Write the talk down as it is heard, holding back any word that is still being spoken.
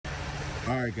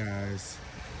All right, guys.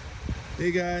 Hey,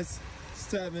 guys.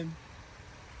 It's Tevin.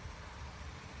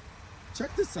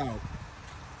 Check this out.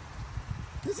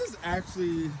 This is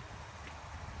actually...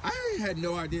 I had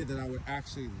no idea that I would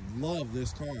actually love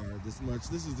this car this much.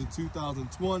 This is the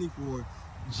 2024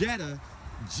 Jetta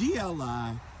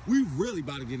GLI. We really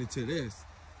about to get into this.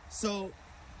 So,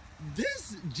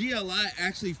 this GLI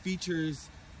actually features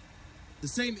the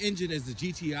same engine as the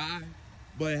GTI,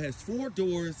 but it has 4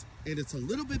 doors, and it's a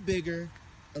little bit bigger,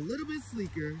 a little bit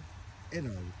sleeker,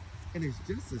 and it's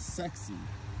just as sexy.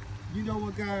 You know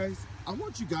what, guys? I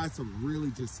want you guys to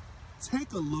really just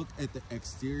take a look at the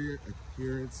exterior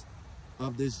appearance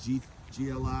of this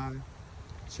GLI.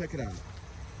 Check it out.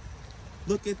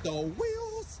 Look at the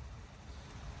wheels.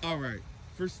 All right,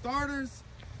 for starters,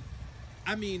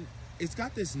 I mean, it's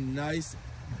got this nice,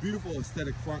 beautiful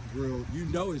aesthetic front grille. You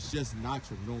know it's just not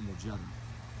your normal Jetta.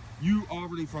 You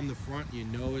already from the front, you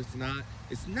know it's not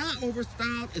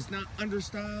overstyled, it's not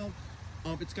understyled.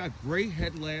 It's got great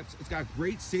headlamps, it's got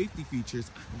great safety features.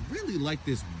 I really like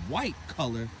this white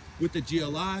color with the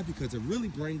GLI because it really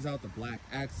brings out the black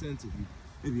accents,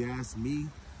 if you ask me.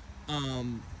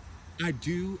 I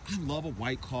love a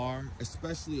white car,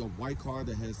 especially a white car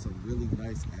that has some really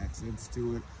nice accents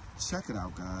to it. Check it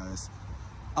out, guys.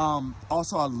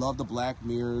 Also, I love the black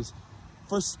mirrors.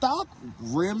 For stock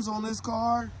rims on this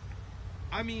car,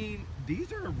 I mean,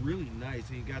 these are really nice.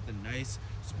 And you got the nice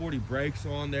sporty brakes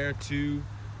on there too.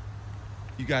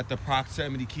 You got the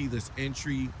proximity keyless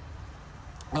entry.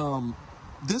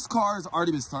 This car has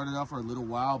already been started out for a little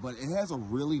while, but it has a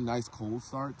really nice cold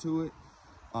start to it.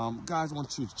 Guys, I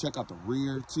want you to check out the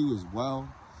rear too as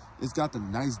well. It's got the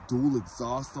nice dual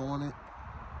exhaust on it.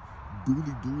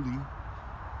 Dually.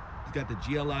 You got the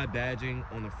GLI badging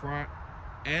on the front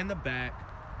and the back.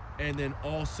 And then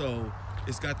also,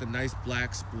 it's got the nice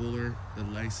black spoiler, the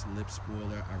nice lip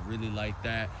spoiler. I really like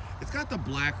that. It's got the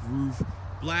black roof,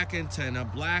 black antenna,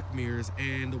 black mirrors,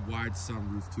 and the wide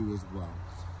sunroof too as well.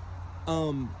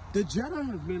 The Jetta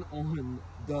has been on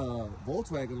the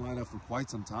Volkswagen lineup for quite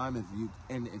some time.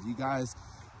 If you guys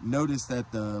notice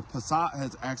that the Passat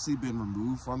has actually been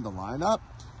removed from the lineup,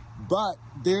 but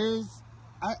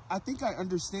I think I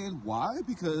understand why,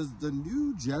 because the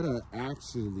new Jetta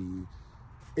actually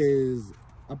is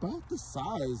about the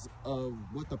size of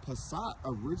what the Passat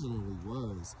originally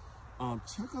was.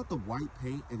 Check out the white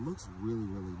paint. It looks really,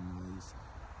 really nice.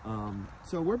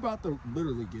 So we're about to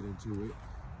literally get into it.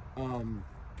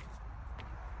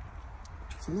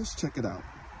 So let's check it out.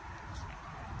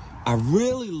 I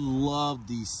really love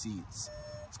these seats.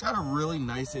 It's got a really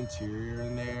nice interior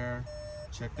in there.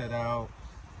 Check that out.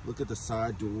 Look at the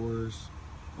side doors.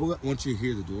 Once you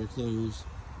hear the door close,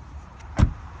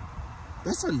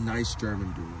 that's a nice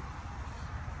German door.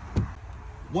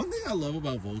 One thing I love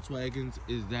about Volkswagens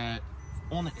is that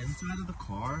on the inside of the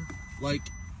car, like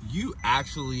the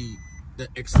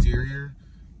exterior,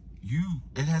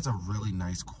 it has a really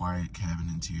nice quiet cabin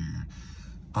interior.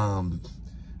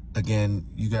 Again,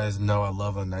 you guys know I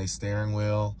love a nice steering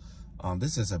wheel.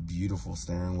 This is a beautiful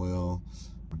steering wheel.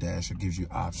 Dash, it gives you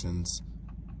options.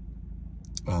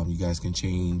 You guys can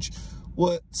change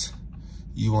what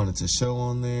you want it to show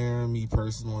on there. Me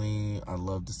personally, I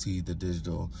love to see the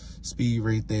digital speed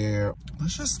right there.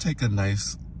 Let's just take a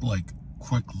nice,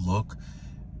 quick look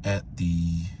at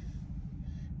the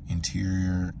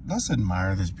interior. Let's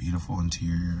admire this beautiful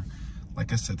interior.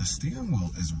 Like I said, the steering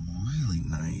wheel is really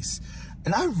nice.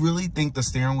 And I really think the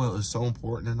steering wheel is so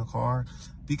important in a car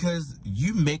because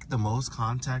you make the most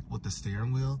contact with the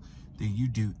steering wheel than you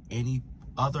do any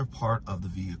other part of the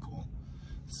vehicle.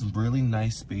 Some really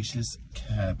nice spacious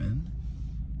cabin.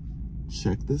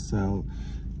 Check this out.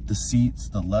 The seats,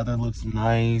 the leather looks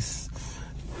nice.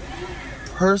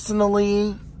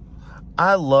 Personally,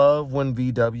 I love when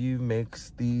VW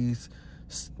makes these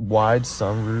wide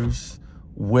sunroofs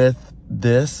with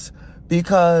this,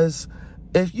 because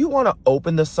if you want to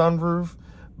open the sunroof,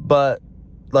 but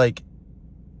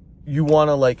you want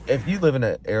to if you live in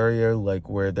an area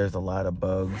where there's a lot of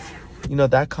bugs, you know,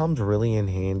 that comes really in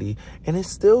handy, and it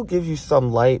still gives you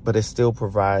some light, but it still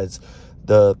provides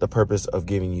the purpose of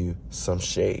giving you some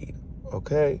shade.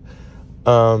 Okay.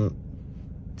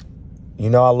 You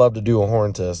know, I love to do a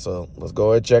horn test, so let's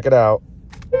go ahead and check it out.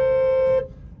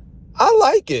 I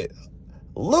like it.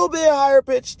 A little bit higher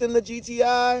pitched than the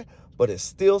GTI, but it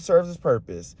still serves its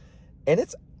purpose. And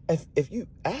it's, if you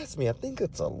ask me, I think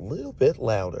it's a little bit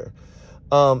louder.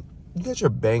 You got your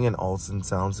Bang & Olufsen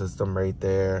sound system right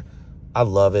there. I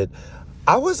love it.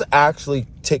 I was actually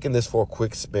taking this for a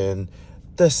quick spin.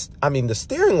 The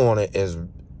steering on it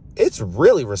it's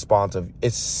really responsive.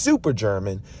 It's super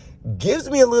German. Gives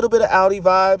me a little bit of Audi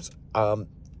vibes. I'm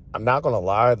not gonna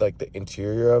lie, like the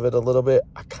interior of it a little bit,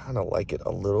 I kind of like it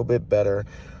a little bit better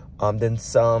than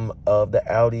some of the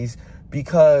Audis,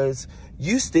 because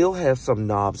you still have some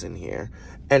knobs in here.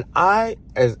 And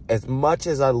as much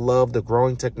as I love the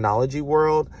growing technology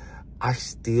world, I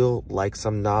still like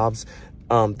some knobs.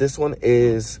 This one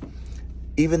is,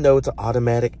 even though it's an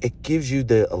automatic, it gives you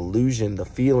the illusion, the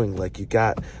feeling like you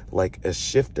got like a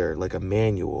shifter, like a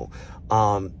manual.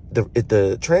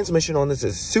 The transmission on this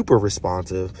is super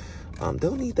responsive.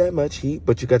 Don't need that much heat,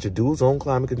 but you got your dual zone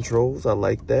climate controls. I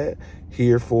like that.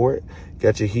 Here for it.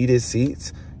 Got your heated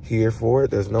seats. Here for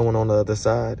it. There's no one on the other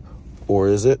side. Or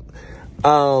is it?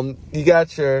 You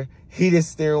got your heated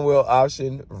steering wheel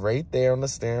option right there on the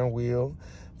steering wheel.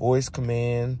 Voice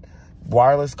command.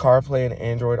 Wireless CarPlay and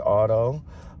Android Auto.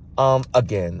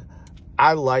 Again,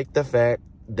 I like the fact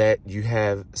that you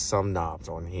have some knobs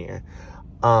on here.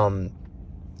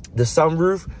 The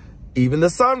sunroof, even the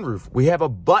sunroof, we have a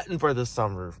button for the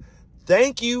sunroof.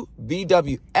 Thank you,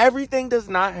 VW. Everything does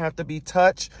not have to be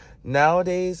touch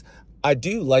nowadays. I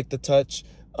do like the touch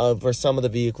for some of the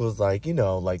vehicles, like, you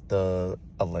know, like the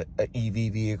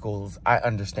EV vehicles. I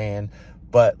understand.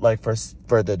 But like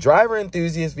for the driver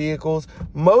enthusiast vehicles,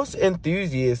 most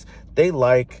enthusiasts, they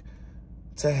like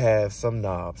to have some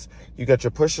knobs. You got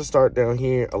your push to start down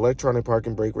here, electronic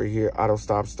parking brake right here, auto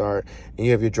stop start, and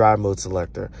you have your drive mode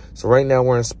selector. So right now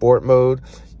we're in sport mode.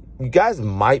 You guys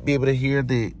might be able to hear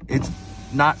it's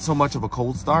not so much of a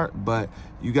cold start, but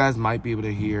you guys might be able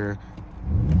to hear,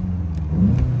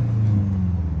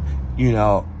 you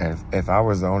know, if I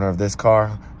was the owner of this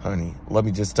car, honey, let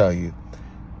me just tell you,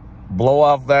 blow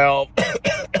off valve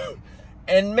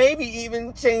and maybe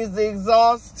even change the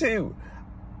exhaust too.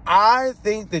 I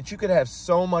think that you could have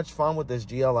so much fun with this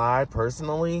GLI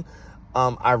personally.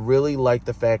 I really like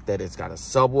the fact that it's got a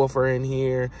subwoofer in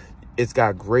here. It's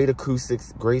got great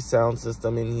acoustics, great sound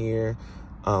system in here.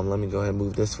 Let me go ahead and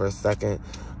move this for a second.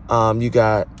 You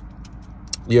got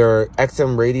your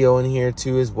XM radio in here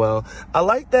too as well. I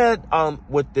like that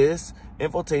with this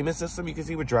infotainment system, you can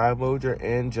see what drive mode you're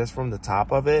in just from the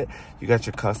top of it. You got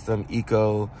your custom,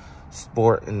 eco,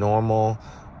 sport, and normal.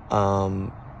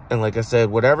 And like I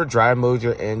said, whatever drive mode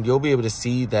you're in, you'll be able to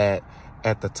see that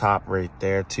at the top right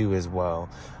there too as well.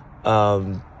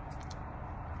 That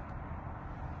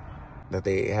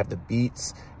they have the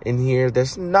beats in here.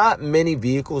 There's not many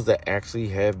vehicles that actually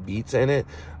have beats in it.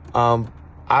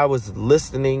 I was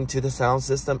listening to the sound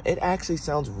system. It actually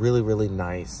sounds really, really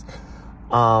nice.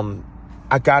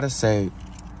 I gotta say,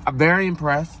 I'm very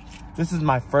impressed. This is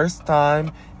my first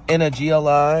time in a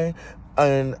GLI,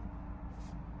 and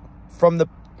from the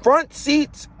front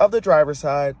seats of the driver's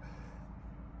side,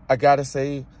 I gotta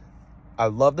say, I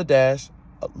love the dash.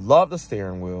 I love the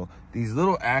steering wheel. These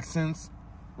little accents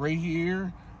right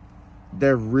here,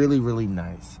 they're really, really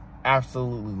nice.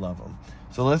 Absolutely love them.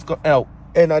 So let's go. Oh,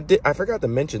 and I forgot to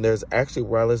mention, there's actually a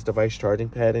wireless device charging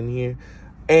pad in here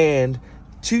and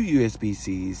 2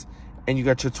 USB-Cs. And you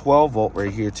got your 12 volt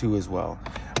right here too as well.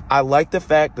 I like the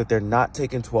fact that they're not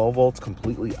taking 12 volts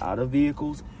completely out of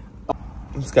vehicles.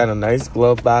 It's got a nice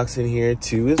glove box in here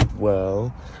too as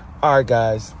well. All right,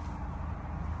 guys.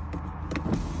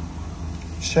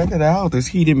 Check it out. There's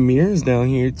heated mirrors down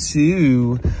here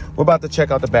too. We're about to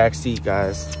check out the back seat,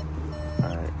 guys.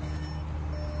 All right.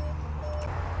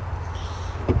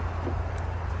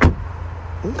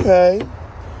 Okay.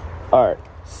 All right.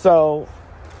 So,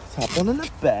 let's hop on in the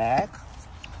back.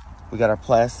 We got our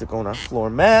plastic on our floor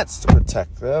mats to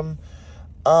protect them.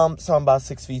 So I'm about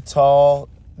 6 feet tall.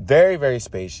 Very, very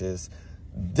spacious.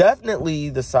 Definitely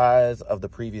the size of the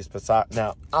previous Passat.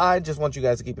 Now, I just want you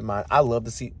guys to keep in mind, I love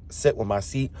to sit with my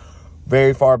seat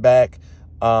very far back.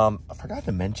 I forgot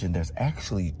to mention, there's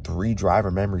actually 3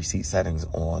 driver memory seat settings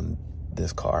on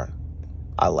this car.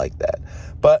 I like that.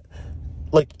 But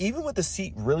like, even with the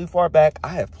seat really far back, I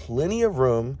have plenty of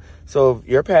room. So if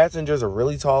your passengers are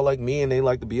really tall like me and they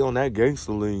like to be on that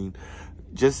gangster lean,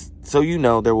 just so you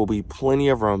know, there will be plenty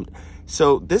of room.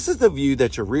 So this is the view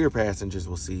that your rear passengers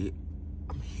will see.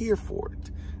 I'm here for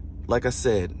it. Like I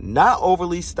said, not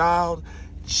overly styled,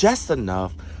 just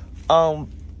enough.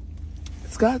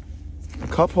 It's got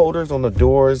cup holders on the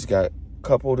doors, got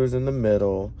cup holders in the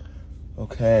middle.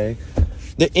 Okay.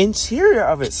 The interior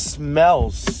of it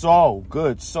smells so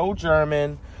good, so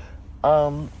German.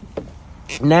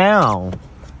 Now,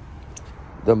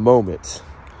 the moment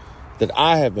that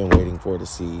I have been waiting for to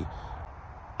see.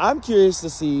 I'm curious to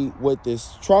see what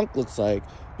this trunk looks like,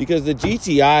 because the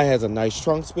GTI has a nice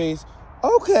trunk space.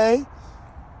 Okay.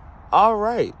 All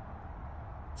right.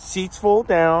 Seats fold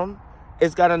down.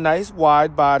 It's got a nice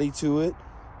wide body to it.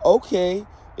 Okay.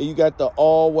 And you got the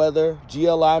all-weather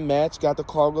GLI match, got the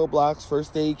cargo blocks,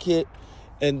 first aid kit,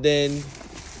 and then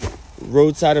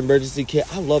roadside emergency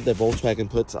kit. I love that Volkswagen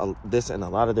puts this in a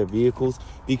lot of their vehicles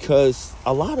because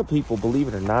a lot of people, believe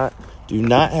it or not, do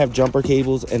not have jumper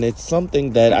cables, and it's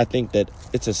something that I think that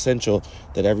it's essential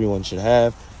that everyone should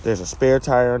have. There's a spare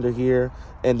tire under here,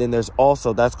 and then there's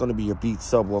also, that's going to be your Beats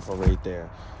subwoofer right there.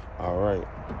 All right.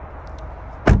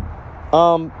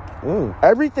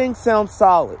 Everything sounds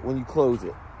solid when you close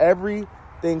it.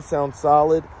 Everything sounds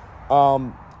solid.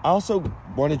 I also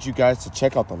wanted you guys to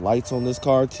check out the lights on this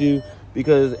car too,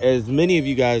 because as many of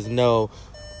you guys know,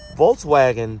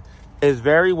 Volkswagen is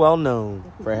very well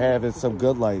known for having some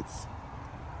good lights.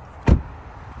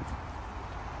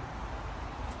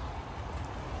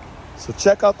 So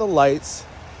check out the lights.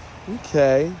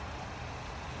 Okay.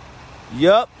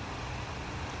 Yup.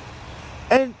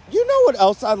 And you know what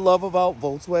else I love about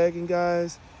Volkswagen,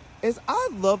 guys? Is I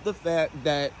love the fact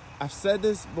that, I've said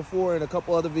this before in a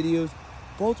couple other videos,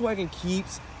 Volkswagen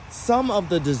keeps some of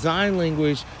the design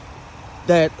language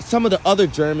that some of the other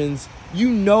Germans, you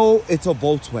know it's a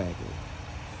Volkswagen.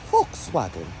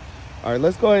 Volkswagen. All right,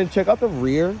 let's go ahead and check out the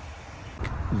rear.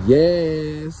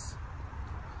 Yes.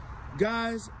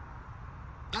 Guys,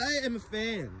 I am a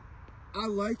fan. I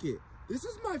like it. This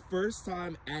is my first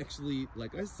time actually,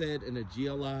 like I said, in a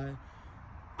GLI.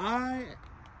 I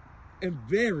am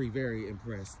very, very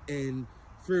impressed. And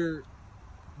for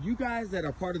you guys that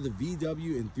are part of the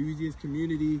VW enthusiast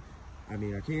community, I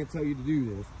mean, I can't tell you to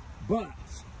do this, but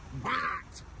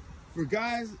for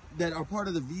guys that are part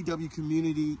of the VW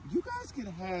community, you guys can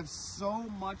have so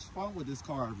much fun with this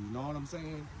car, you know what I'm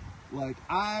saying? Like,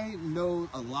 I know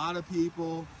a lot of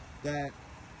people that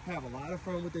have a lot of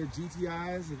fun with their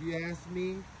GTIs, if you ask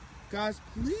me. Guys,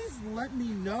 please let me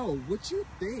know what you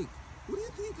think. What do you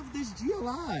think of this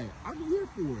GLI? I'm here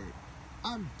for it.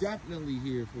 I'm definitely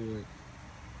here for it.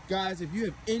 Guys, if you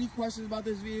have any questions about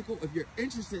this vehicle, if you're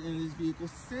interested in this vehicle,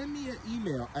 send me an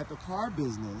email at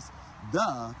THE-CAR-BIZ-NESS,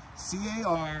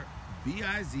 THE-CAR-BIZ-NESS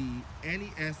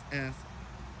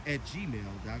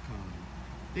 @gmail.com.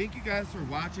 Thank you guys for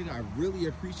watching. I really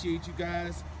appreciate you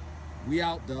guys. We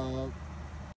out, dog.